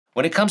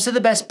When it comes to the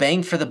best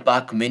bang for the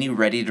buck mini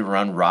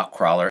ready-to-run rock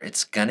crawler,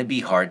 it's gonna be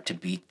hard to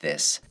beat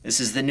this. This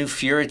is the new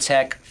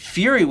Furitek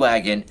Fury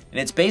Wagon, and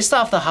it's based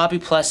off the Hobby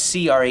Plus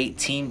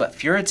CR18, but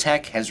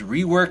Furitek has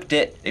reworked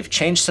it. They've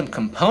changed some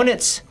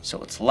components,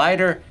 so it's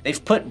lighter.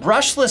 They've put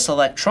brushless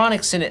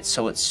electronics in it,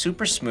 so it's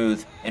super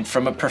smooth. And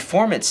from a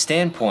performance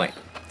standpoint,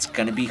 it's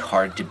gonna be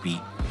hard to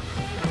beat.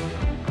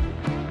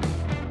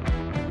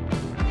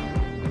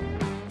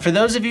 For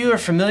those of you who are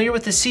familiar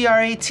with the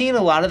CR18,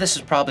 a lot of this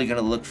is probably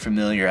gonna look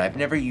familiar. I've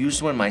never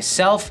used one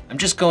myself. I'm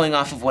just going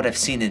off of what I've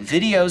seen in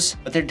videos,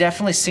 but there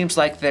definitely seems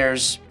like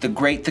there's the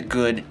great, the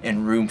good,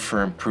 and room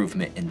for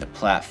improvement in the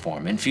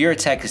platform. And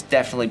Furitek has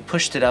definitely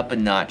pushed it up a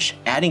notch,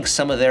 adding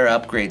some of their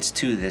upgrades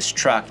to this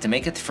truck to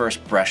make it the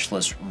first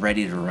brushless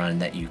ready to run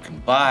that you can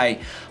buy.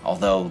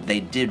 Although they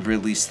did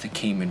release the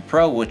Cayman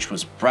Pro, which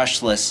was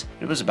brushless.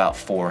 It was about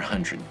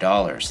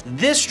 $400.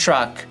 This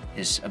truck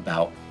is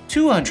about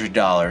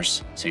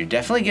 $200, so you're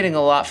definitely getting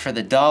a lot for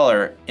the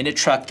dollar in a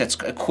truck that's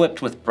equipped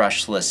with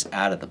brushless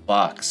out of the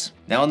box.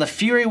 Now on the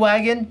Fury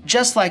Wagon,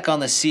 just like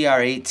on the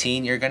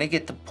CR18, you're gonna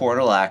get the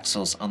portal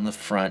axles on the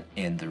front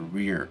and the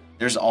rear.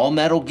 There's all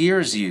metal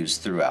gears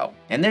used throughout,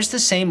 and there's the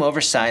same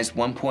oversized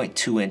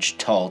 1.2-inch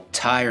tall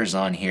tires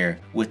on here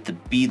with the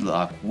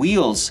beadlock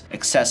wheels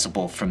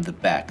accessible from the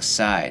back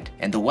side.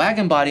 And the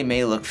wagon body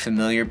may look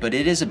familiar, but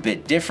it is a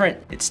bit different.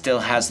 It still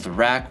has the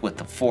rack with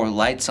the 4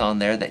 lights on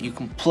there that you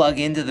can plug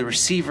into the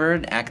receiver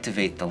and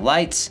activate the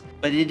lights,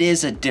 but it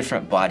is a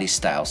different body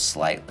style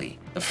slightly.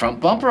 The front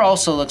bumper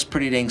also looks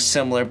pretty dang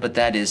similar, but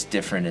that is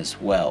different as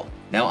well.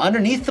 Now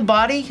underneath the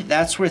body,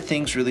 that's where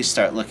things really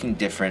start looking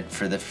different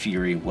for the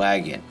Fury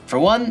Wagon. For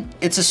one,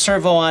 it's a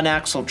servo on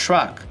axle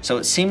truck, so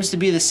it seems to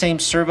be the same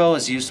servo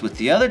as used with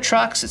the other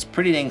trucks. It's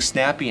pretty dang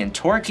snappy and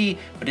torquey,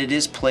 but it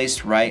is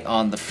placed right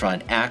on the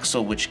front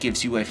axle, which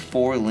gives you a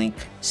 4-link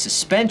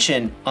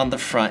suspension on the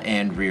front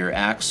and rear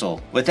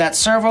axle. With that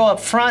servo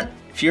up front,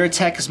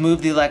 Furitek has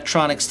moved the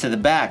electronics to the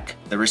back.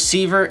 The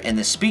receiver and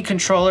the speed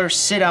controller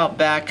sit out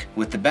back,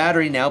 with the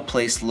battery now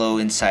placed low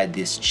inside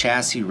this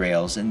chassis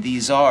rails, and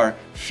these are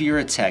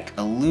Furitek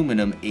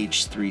aluminum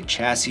H3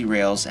 chassis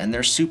rails, and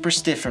they're super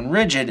stiff and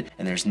rigid,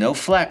 and there's no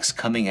flex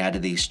coming out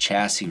of these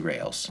chassis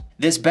rails.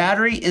 This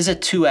battery is a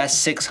 2S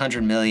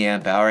 600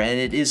 milliamp hour, and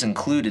it is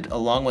included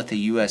along with a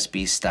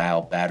USB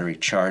style battery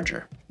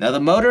charger. Now the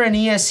motor and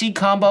ESC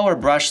combo are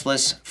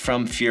brushless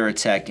from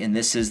Furitek, and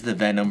this is the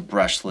Venom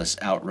brushless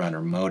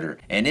Outrunner motor.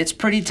 And it's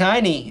pretty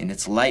tiny and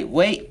it's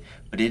lightweight,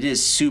 but it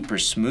is super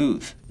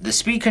smooth. The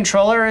speed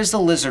controller is the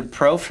Lizard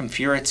Pro from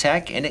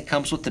Furitek, and it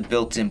comes with the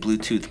built-in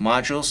Bluetooth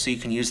module, so you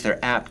can use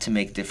their app to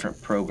make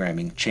different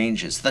programming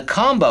changes. The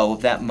combo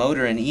of that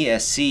motor and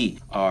ESC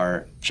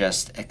are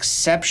just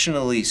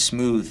exceptionally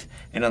smooth,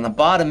 and on the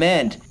bottom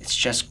end, it's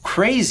just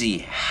crazy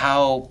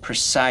how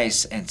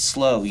precise and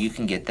slow you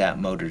can get that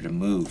motor to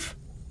move.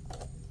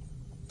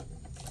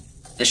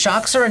 The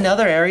shocks are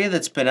another area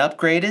that's been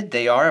upgraded.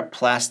 They are a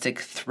plastic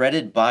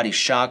threaded body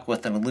shock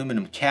with an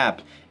aluminum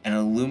cap and an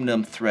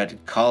aluminum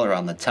threaded collar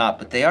on the top,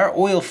 but they are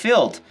oil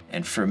filled,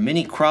 and for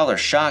mini crawler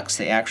shocks,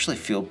 they actually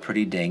feel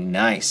pretty dang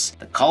nice.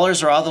 The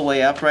collars are all the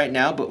way up right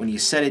now, but when you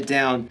set it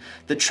down,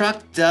 the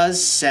truck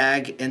does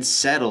sag and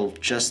settle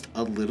just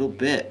a little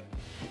bit.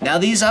 Now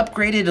these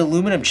upgraded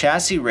aluminum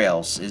chassis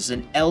rails is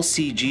an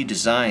LCG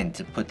design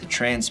to put the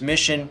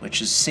transmission,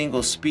 which is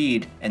single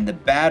speed, and the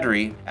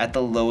battery at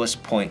the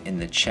lowest point in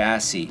the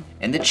chassis.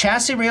 And the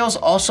chassis rails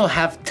also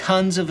have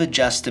tons of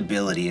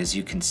adjustability, as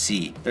you can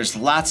see. There's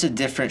lots of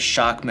different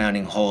shock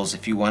mounting holes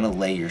if you want to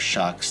lay your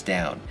shocks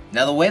down.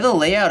 Now the way the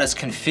layout is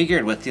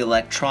configured with the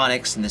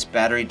electronics and this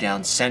battery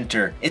down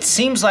center, it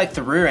seems like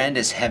the rear end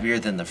is heavier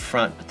than the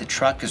front, but the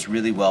truck is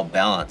really well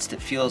balanced.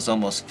 It feels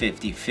almost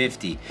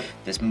 50-50.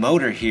 This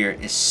motor here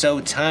is so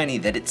tiny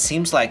that it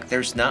seems like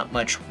there's not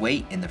much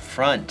weight in the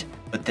front,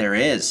 but there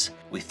is.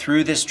 We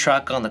threw this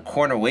truck on the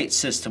corner weight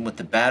system with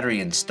the battery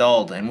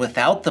installed, and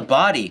without the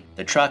body,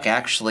 the truck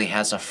actually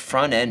has a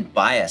front end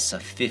bias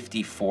of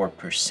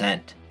 54%.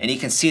 And you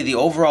can see the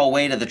overall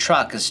weight of the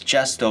truck is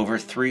just over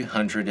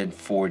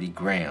 340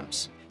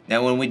 grams.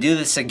 Now when we do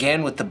this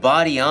again with the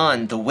body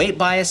on, the weight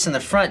bias in the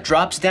front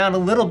drops down a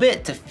little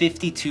bit to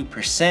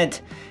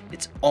 52%.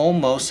 It's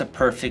almost a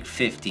perfect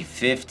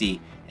 50-50,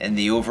 and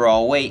the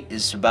overall weight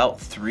is about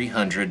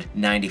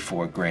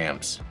 394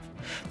 grams.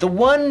 The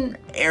one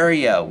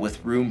area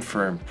with room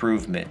for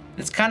improvement,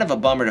 it's kind of a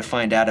bummer to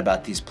find out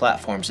about these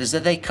platforms, is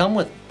that they come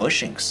with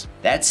bushings.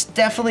 That's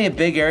definitely a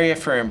big area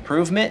for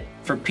improvement.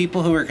 For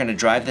people who are going to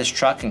drive this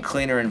truck in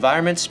cleaner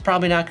environments, it's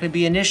probably not going to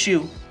be an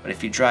issue. But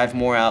if you drive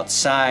more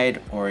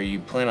outside, or you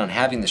plan on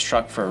having this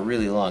truck for a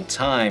really long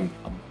time,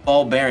 a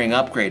ball bearing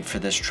upgrade for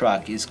this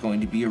truck is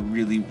going to be a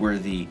really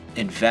worthy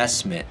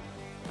investment.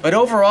 But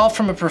overall,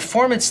 from a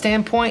performance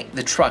standpoint,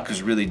 the truck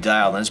is really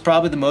dialed, and it's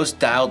probably the most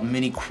dialed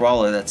mini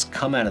crawler that's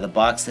come out of the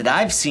box that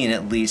I've seen,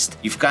 at least.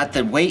 You've got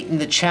the weight in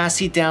the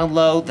chassis down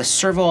low, the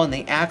servo on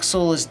the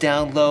axle is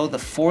down low, the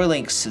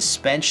 4-link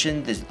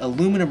suspension, the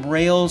aluminum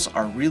rails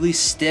are really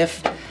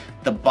stiff.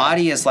 The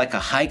body is like a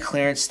high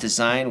clearance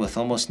design with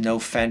almost no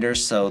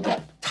fenders, so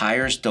the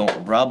tires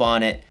don't rub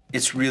on it.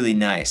 It's really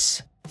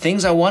nice.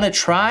 Things I want to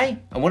try,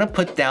 I want to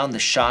put down the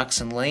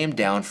shocks and lay them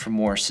down for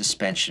more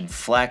suspension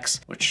flex,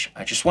 which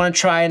I just want to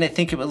try and I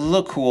think it would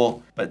look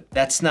cool, but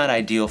that's not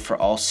ideal for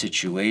all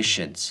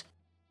situations.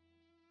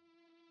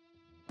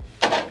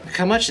 Look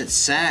how much it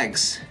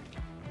sags.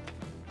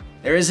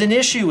 There is an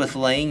issue with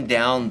laying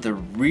down the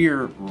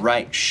rear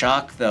right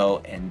shock though,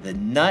 and the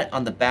nut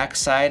on the back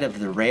side of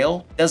the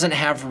rail doesn't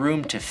have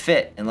room to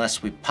fit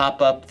unless we pop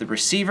up the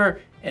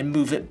receiver and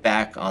move it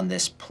back on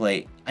this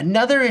plate.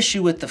 Another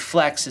issue with the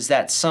flex is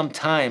that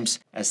sometimes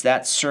as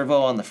that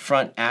servo on the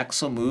front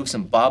axle moves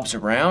and bobs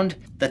around,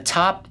 the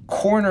top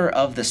corner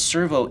of the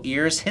servo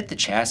ears hit the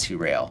chassis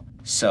rail.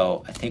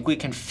 So I think we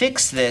can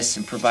fix this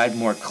and provide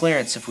more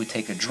clearance if we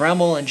take a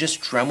Dremel and just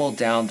Dremel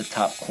down the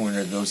top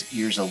corner of those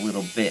ears a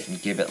little bit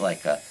and give it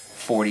like a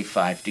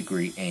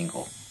 45-degree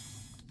angle.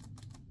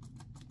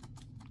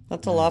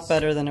 That's a lot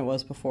better than it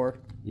was before.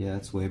 Yeah,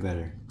 that's way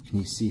better. Can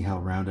you see how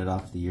rounded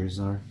off the ears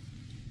are?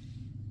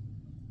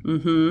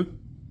 Mm-hmm.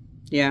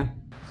 Yeah.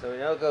 So we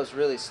know it goes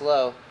really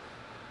slow.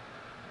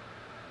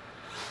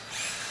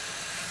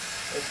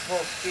 It's full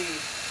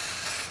speed.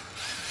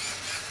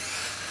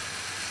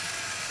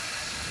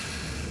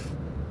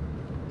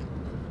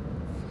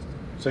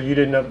 So you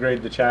didn't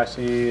upgrade the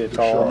chassis, it's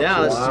all...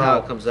 Now this is how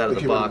it comes out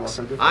of the box.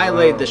 I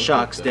laid the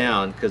shocks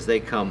down because they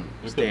come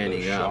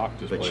standing up,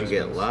 but you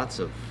get lots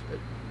of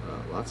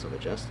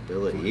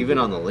adjustability, even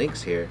on the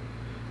links here.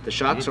 The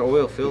shocks are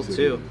oil filled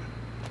too.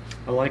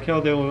 I like how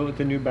they went with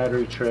the new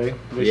battery tray.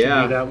 They should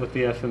do that with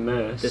the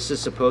FMS. This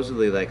is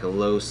supposedly like a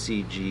low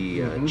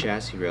CG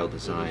chassis rail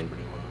design.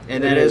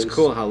 And that is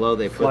cool how low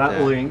they put that.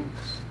 Flat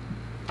links.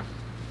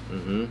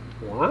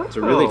 Wow. It's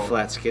a really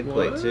flat skid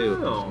plate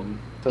too.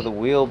 So the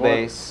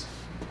wheelbase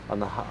on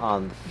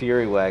the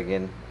Fury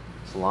Wagon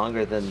is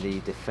longer than the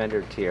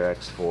Defender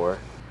TRX4.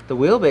 The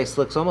wheelbase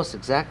looks almost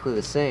exactly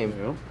the same.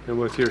 Yeah. And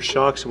with your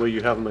shocks, the way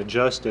you have them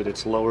adjusted,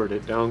 it's lowered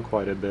it down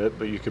quite a bit,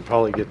 but you could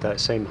probably get that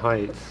same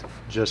height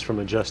just from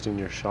adjusting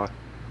your shock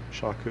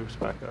hoops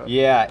back up.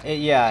 Yeah,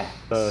 yeah.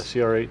 The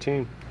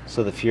CR18.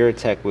 So the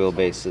Furitek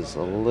wheelbase is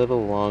a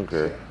little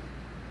longer.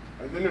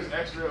 And then there's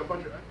a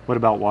bunch of... What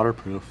about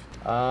waterproof?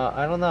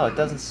 I don't know. It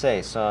doesn't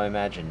say, so I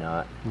imagine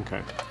not.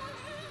 Okay.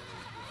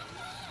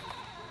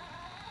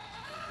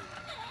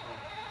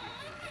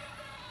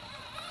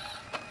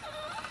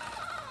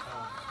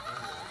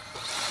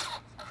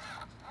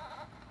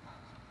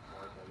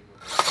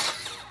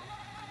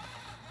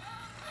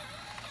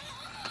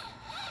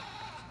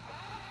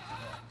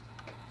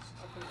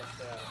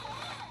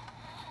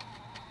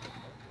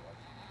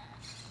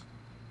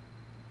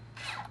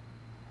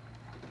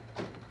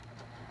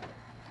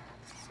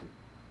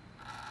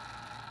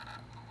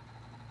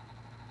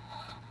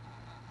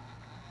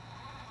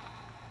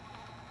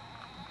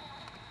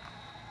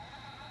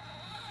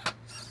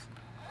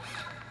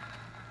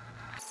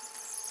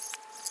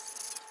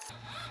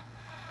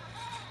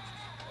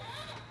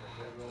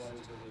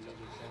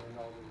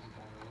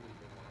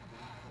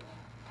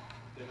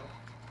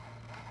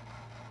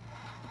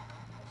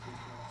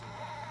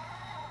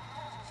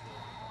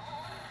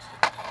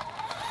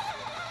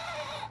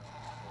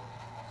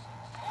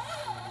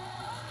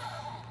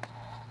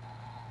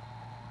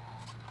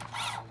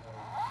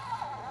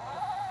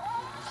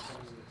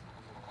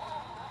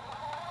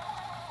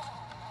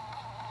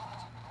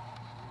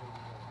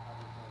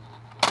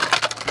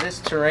 This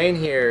terrain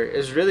here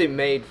is really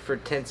made for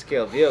 10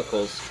 scale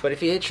vehicles, but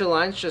if you hit your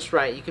lines just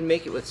right, you can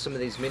make it with some of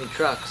these mini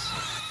trucks.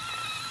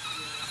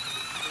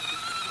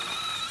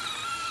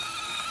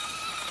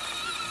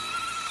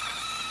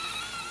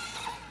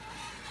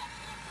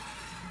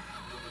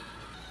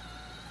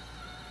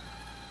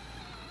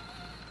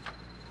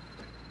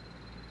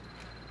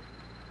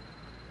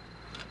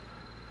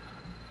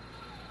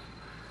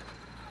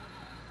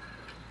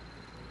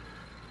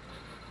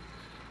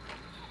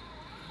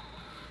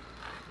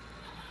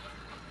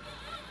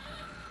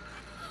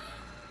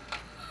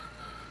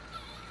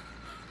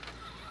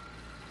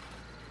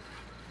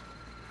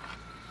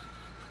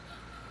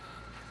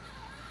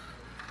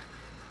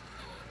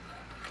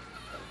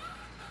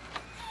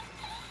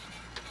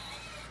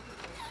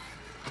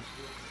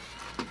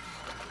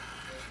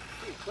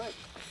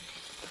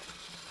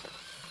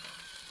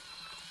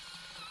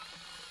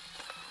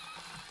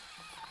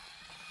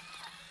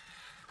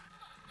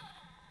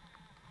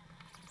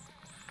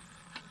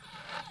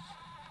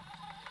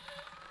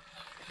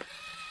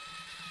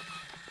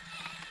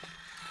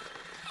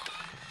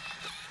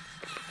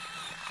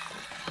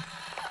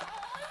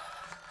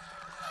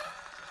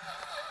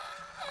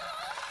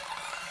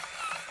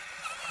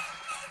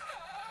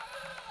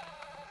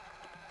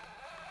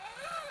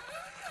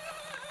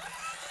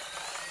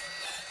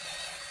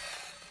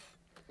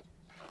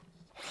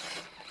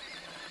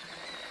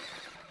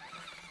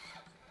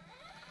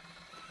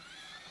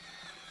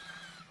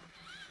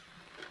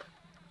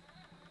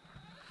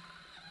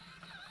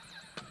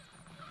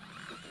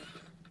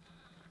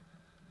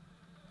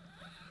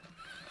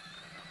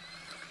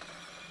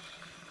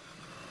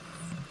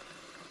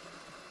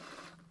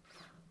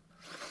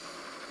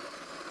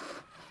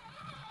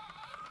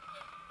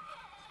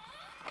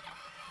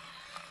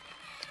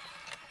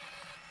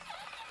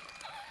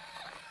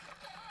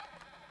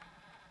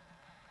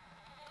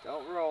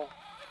 don't roll.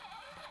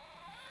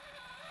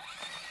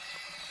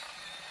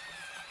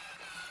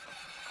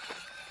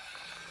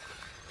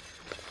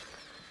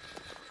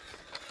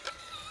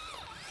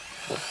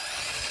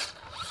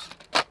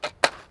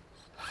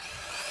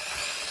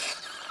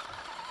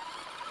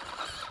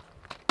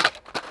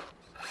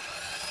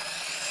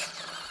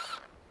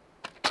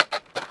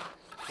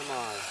 Come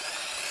on.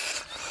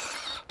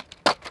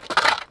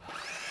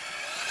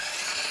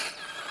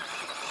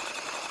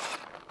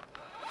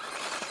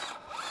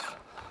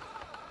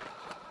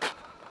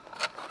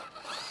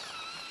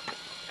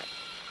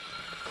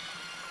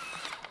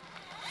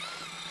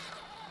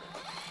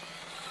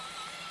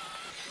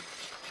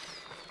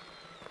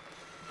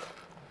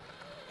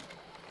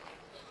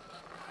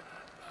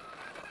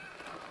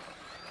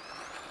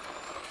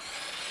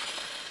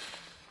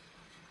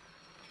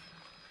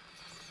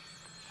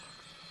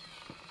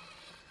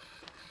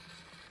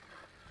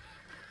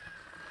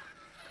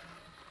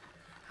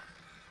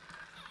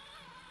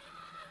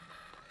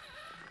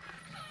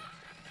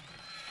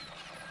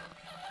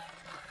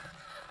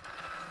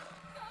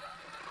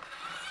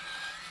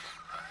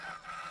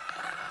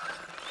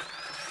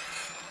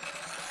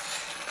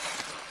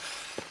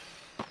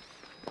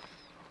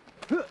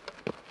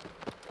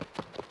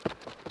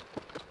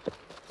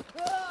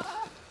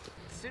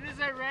 As soon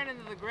as I ran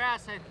into the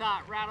grass, I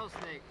thought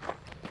rattlesnake.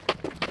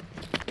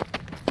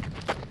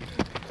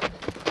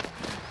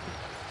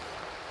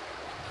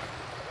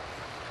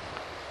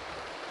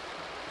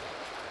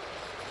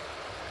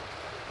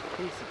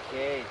 Piece of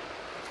cake.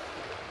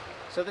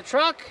 So the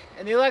truck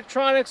and the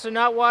electronics are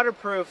not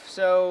waterproof,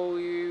 so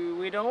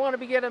we don't want to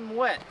be getting them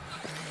wet.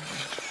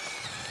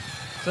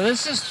 So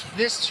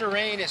this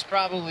terrain is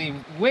probably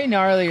way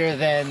gnarlier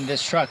than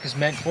this truck is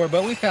meant for,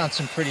 but we found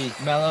some pretty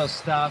mellow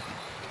stuff.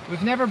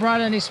 We've never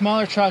brought any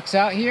smaller trucks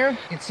out here.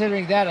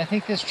 Considering that, I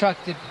think this truck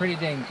did pretty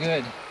dang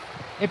good.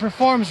 It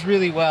performs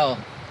really well,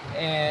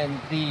 and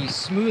the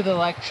smooth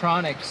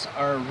electronics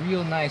are a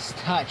real nice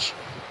touch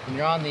when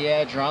you're on the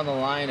edge or on the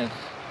line of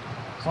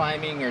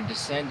climbing or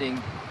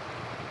descending.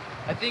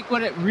 I think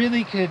what it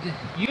really could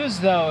use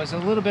though is a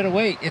little bit of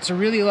weight. It's a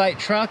really light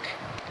truck,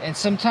 and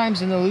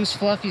sometimes in the loose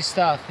fluffy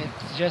stuff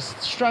it's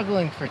just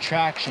struggling for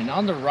traction.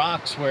 On the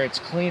rocks where it's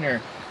cleaner,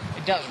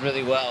 it does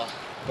really well.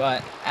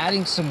 But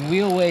adding some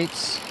wheel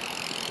weights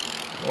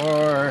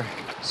or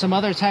some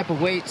other type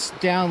of weights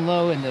down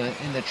low in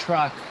the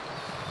truck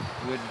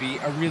would be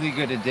a really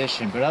good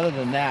addition. But other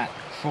than that,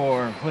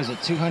 for, was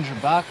it 200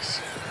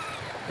 bucks?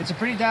 It's a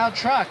pretty dialed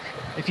truck.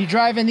 If you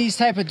drive in these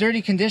type of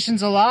dirty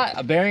conditions a lot,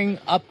 a bearing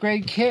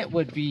upgrade kit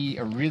would be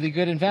a really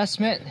good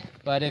investment.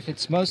 But if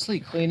it's mostly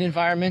clean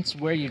environments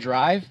where you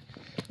drive,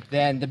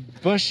 then the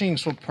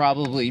bushings will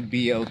probably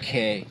be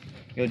okay.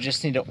 You'll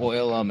just need to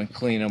oil them and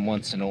clean them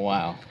once in a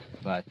while.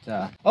 But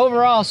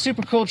overall,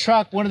 super cool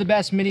truck, one of the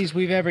best minis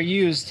we've ever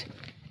used,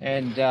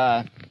 and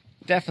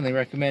definitely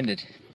recommended.